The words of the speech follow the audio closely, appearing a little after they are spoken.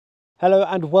Hello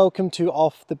and welcome to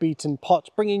Off the Beaten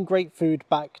Pot, bringing great food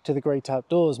back to the great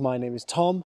outdoors. My name is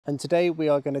Tom and today we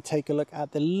are going to take a look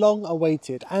at the long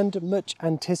awaited and much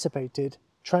anticipated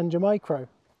Trangia Micro.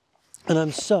 And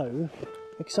I'm so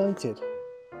excited.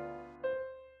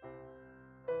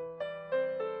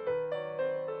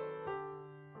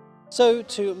 So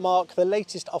to mark the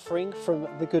latest offering from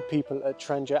the good people at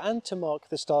Trangia and to mark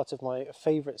the start of my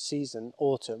favourite season,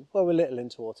 autumn, well we're a little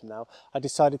into autumn now, I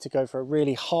decided to go for a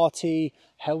really hearty,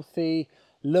 healthy,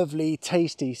 lovely,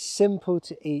 tasty, simple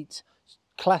to eat,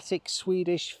 classic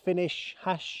Swedish Finnish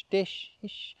hash dish.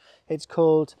 It's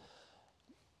called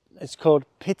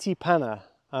piti panna.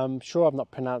 I'm sure I've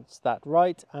not pronounced that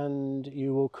right and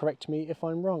you will correct me if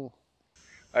I'm wrong.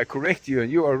 I correct you and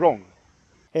you are wrong.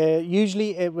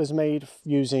 Usually it was made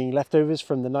using leftovers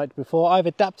from the night before. I've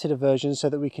adapted a version so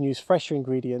that we can use fresher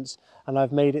ingredients, and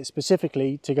I've made it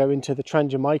specifically to go into the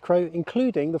Trangia Micro,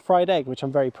 including the fried egg, which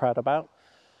I'm very proud about.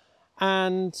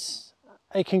 And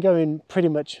it can go in pretty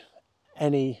much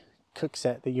any cook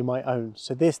set that you might own.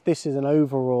 So this is an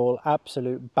overall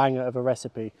absolute banger of a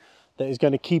recipe that is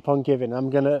going to keep on giving. I'm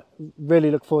going to really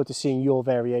look forward to seeing your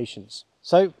variations.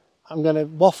 So I'm going to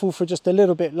waffle for just a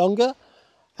little bit longer,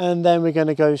 and then we're going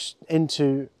to go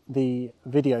into the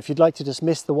video. If you'd like to just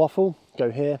miss the waffle,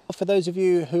 go here. For those of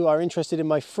you who are interested in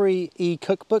my free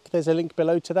e-cookbook, there's a link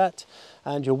below to that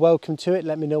and you're welcome to it.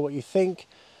 Let me know what you think.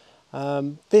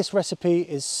 This recipe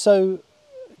is so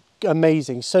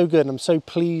amazing, so good, and I'm so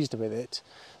pleased with it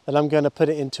that I'm going to put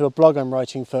it into a blog I'm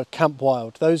writing for Camp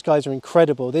Wild. Those guys are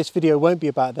incredible. This video won't be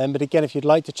about them, but again, if you'd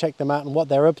like to check them out and what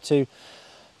they're up to,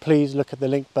 please look at the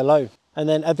link below. And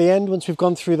then at the end, once we've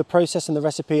gone through the process and the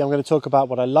recipe, I'm going to talk about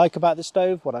what I like about the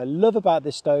stove, what I love about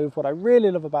this stove, what I really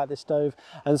love about this stove,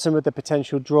 and some of the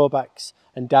potential drawbacks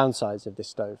and downsides of this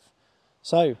stove.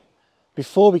 So,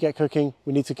 before we get cooking,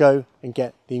 we need to go and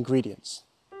get the ingredients.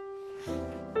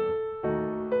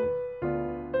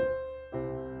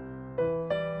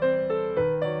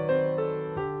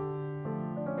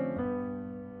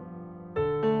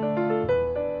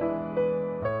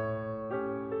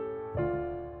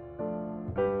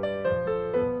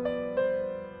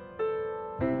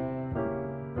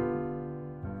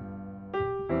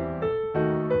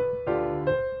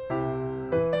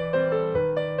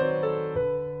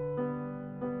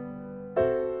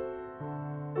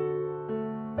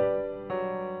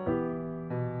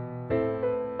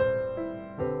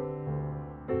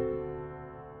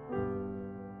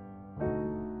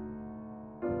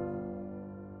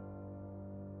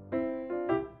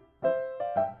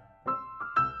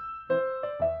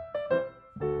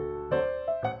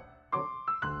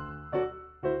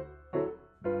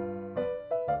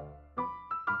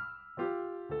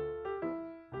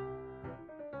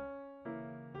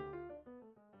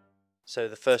 So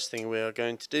the first thing we are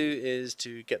going to do is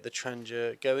to get the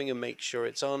Trangia going and make sure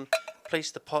it's on.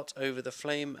 Place the pot over the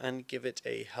flame and give it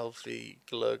a healthy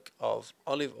glug of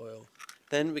olive oil.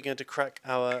 Then we're going to crack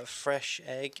our fresh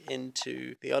egg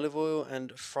into the olive oil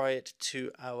and fry it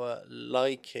to our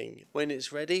liking. When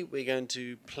it's ready, we're going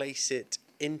to place it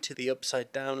into the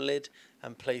upside down lid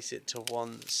and place it to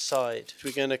one side.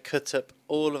 We're going to cut up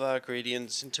all of our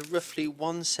ingredients into roughly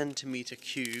 1 centimeter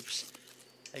cubes,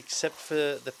 except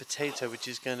for the potato, which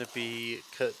is going to be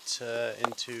cut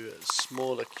into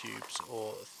smaller cubes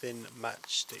or thin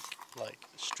matchstick like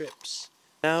strips.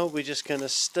 Now we're just going to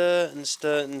stir and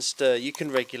stir and stir. You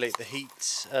can regulate the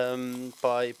heat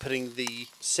by putting the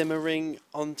simmering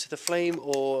onto the flame,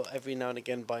 or every now and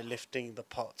again by lifting the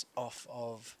pot off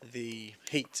of the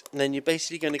heat. And then you're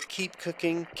basically going to keep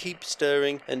cooking, keep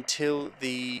stirring until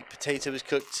the potato is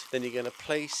cooked. Then you're going to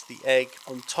place the egg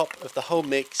on top of the whole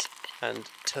mix and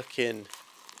tuck in.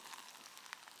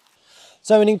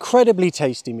 So an incredibly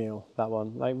tasty meal, that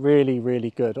one, like really,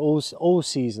 really good, all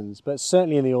seasons, but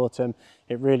certainly in the autumn,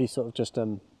 it really sort of just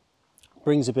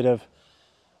brings a bit of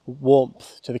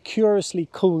warmth to the curiously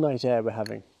cool night air we're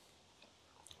having.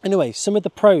 Anyway, some of the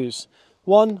pros.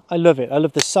 One, I love it. I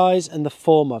love the size and the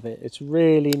form of it. It's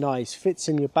really nice, fits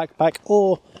in your backpack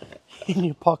or in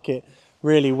your pocket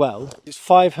really well. It's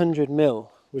 500 ml,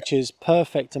 which is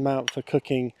perfect amount for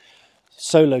cooking,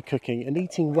 solo cooking and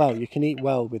eating well. You can eat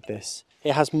well with this.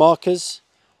 It has markers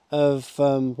of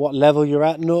what level you're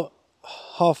at. Not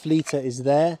half litre is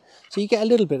there, so you get a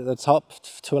little bit at the top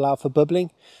to allow for bubbling,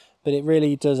 but it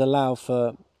really does allow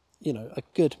for, you know, a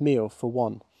good meal for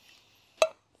one.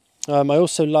 I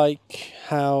also like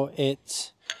how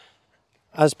it,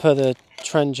 as per the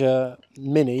Trangia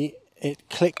Mini, it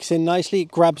clicks in nicely.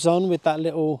 It grabs on with that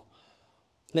little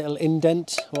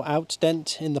indent or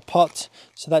outdent in the pot,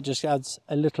 so that just adds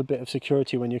a little bit of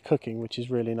security when you're cooking, which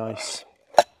is really nice.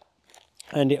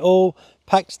 And it all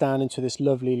packs down into this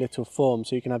lovely little form.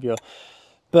 So you can have your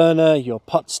burner, your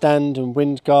pot stand and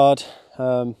wind guard,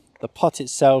 the pot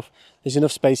itself. There's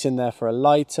enough space in there for a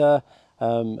lighter,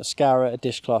 a scourer, a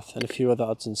dishcloth and a few other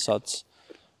odds and sods.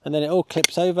 And then it all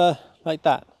clips over like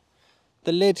that.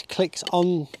 The lid clicks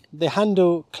on, the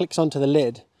handle clicks onto the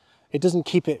lid. It doesn't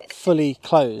keep it fully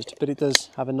closed, but it does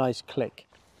have a nice click.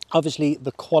 Obviously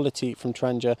the quality from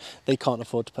Trangia, they can't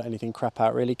afford to put anything crap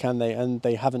out really, can they? And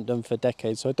they haven't done for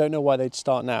decades, so I don't know why they'd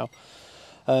start now.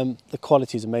 The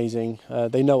quality is amazing.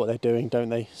 They know what they're doing, don't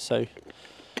they? So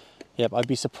yeah, I'd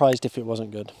be surprised if it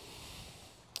wasn't good.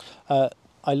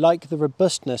 I like the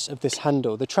robustness of this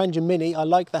handle. The Trangia Mini, I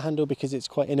like the handle because it's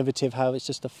quite innovative how it's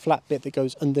just a flat bit that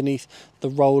goes underneath the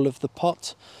roll of the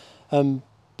pot.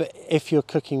 But if you're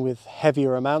cooking with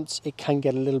heavier amounts, it can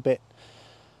get a little bit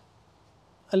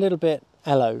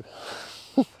LO.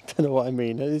 Don't know what I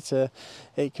mean.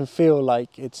 It can feel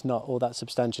like it's not all that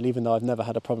substantial, even though I've never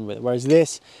had a problem with it. Whereas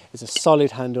this is a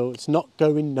solid handle. It's not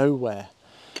going nowhere.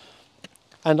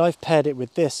 And I've paired it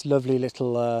with this lovely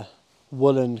little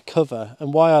woolen cover,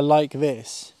 and why I like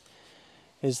this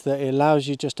is that it allows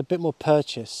you just a bit more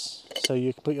purchase, so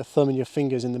you can put your thumb and your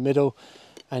fingers in the middle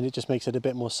and it just makes it a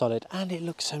bit more solid, and it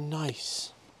looks so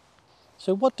nice.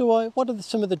 So what are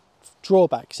some of the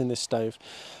drawbacks in this stove?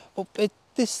 Well,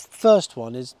 this first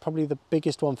one is probably the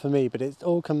biggest one for me, but it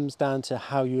all comes down to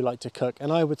how you like to cook,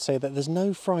 and I would say that there's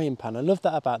no frying pan. I love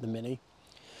that about the Mini.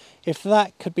 If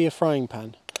that could be a frying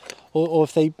pan, or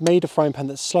if they made a frying pan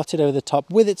that's slotted over the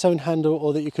top with its own handle,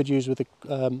 or that you could use with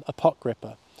a pot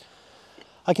gripper.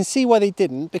 I can see why they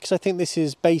didn't, because I think this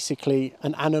is basically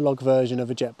an analog version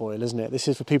of a jet boil, isn't it? This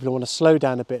is for people who want to slow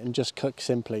down a bit and just cook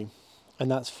simply,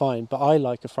 and that's fine. But I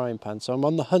like a frying pan, so I'm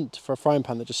on the hunt for a frying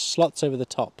pan that just slots over the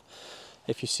top.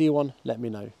 If you see one, let me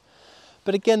know.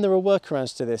 But again, there are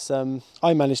workarounds to this.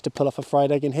 I managed to pull off a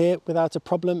fried egg in here without a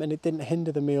problem, and it didn't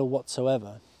hinder the meal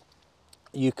whatsoever.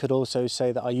 You could also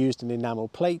say that I used an enamel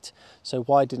plate, so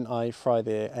why didn't I fry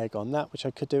the egg on that, which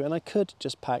I could do, and I could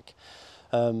just pack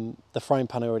the frying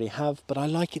pan I already have, but I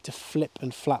like it to flip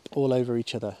and flap all over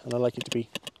each other, and I like it to be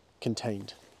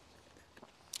contained.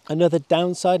 Another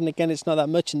downside, and again it's not that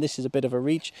much, and this is a bit of a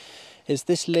reach, is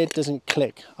this lid doesn't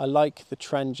click. I like the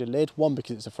Trangia lid, one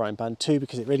because it's a frying pan, two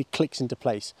because it really clicks into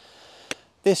place.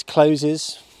 This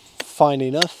closes fine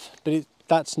enough, but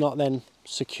that's not then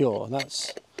secure.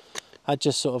 That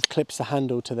just sort of clips the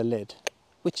handle to the lid,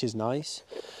 which is nice.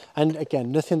 And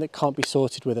again, nothing that can't be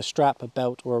sorted with a strap, a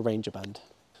belt or a ranger band.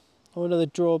 Another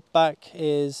drawback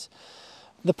is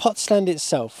the pot stand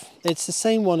itself. It's the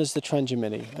same one as the Trangia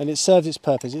Mini, and it serves its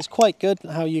purpose. It's quite good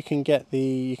how you can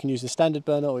use the standard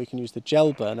burner or you can use the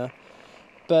gel burner,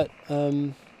 but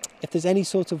if there's any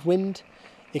sort of wind,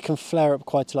 it can flare up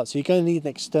quite a lot. So you're going to need an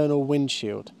external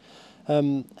windshield.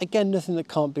 Again, nothing that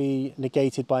can't be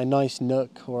negated by a nice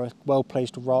nook or a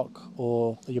well-placed rock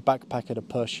or your backpack at a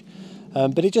push.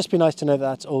 But it'd just be nice to know that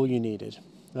that's all you needed.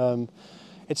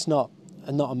 It's not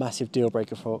a massive deal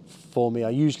breaker for me. I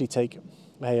usually take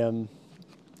a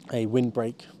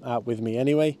windbreak out with me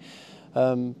anyway.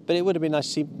 But it would have been nice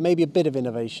to see maybe a bit of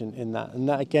innovation in that. And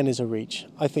that again is a reach.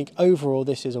 I think overall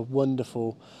this is a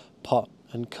wonderful pot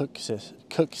and cook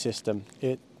system.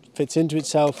 It fits into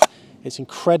itself. It's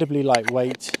incredibly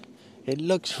lightweight. It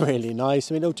looks really nice.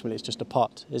 I mean, ultimately it's just a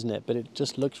pot, isn't it? But it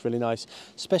just looks really nice,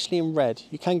 especially in red.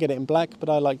 You can get it in black, but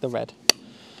I like the red.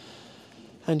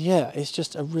 And yeah, it's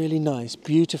just a really nice,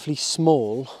 beautifully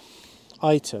small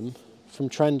item from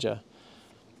Trangia.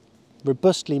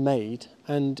 Robustly made,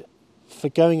 and for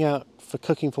going out for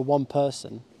cooking for one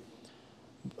person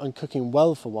and cooking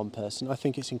well for one person, I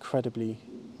think it's incredibly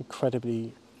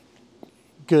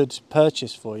good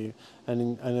purchase for you,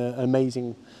 and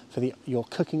amazing for your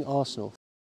cooking arsenal.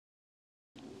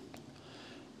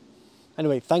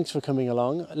 Anyway, thanks for coming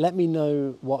along. Let me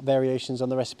know what variations on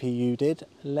the recipe you did.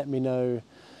 Let me know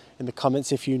in the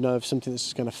comments if you know of something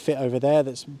that's going to fit over there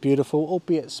that's beautiful,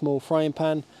 albeit small frying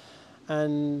pan.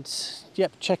 And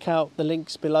yep, check out the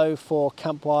links below for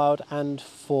Camp Wild and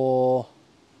for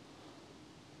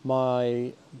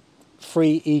my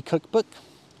free e-cookbook.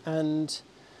 And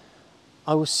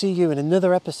I will see you in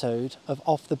another episode of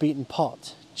Off the Beaten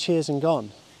Pot. Cheers and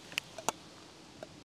gone.